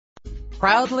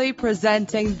Proudly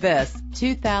presenting this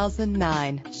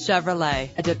 2009 Chevrolet.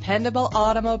 A dependable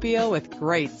automobile with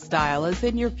great style is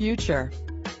in your future.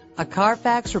 A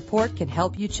Carfax report can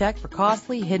help you check for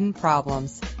costly hidden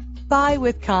problems. Buy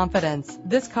with confidence.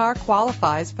 This car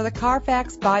qualifies for the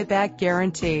Carfax buyback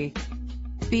guarantee.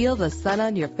 Feel the sun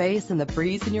on your face and the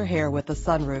breeze in your hair with the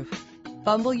sunroof.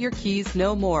 Fumble your keys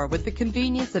no more with the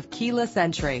convenience of keyless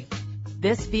entry.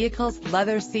 This vehicle's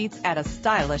leather seats add a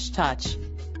stylish touch.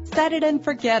 Set it and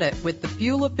forget it with the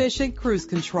fuel-efficient cruise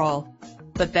control.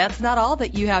 But that's not all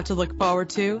that you have to look forward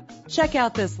to. Check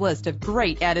out this list of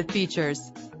great added features.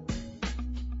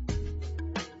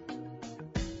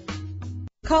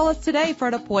 Call us today for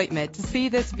an appointment to see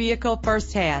this vehicle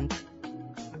firsthand.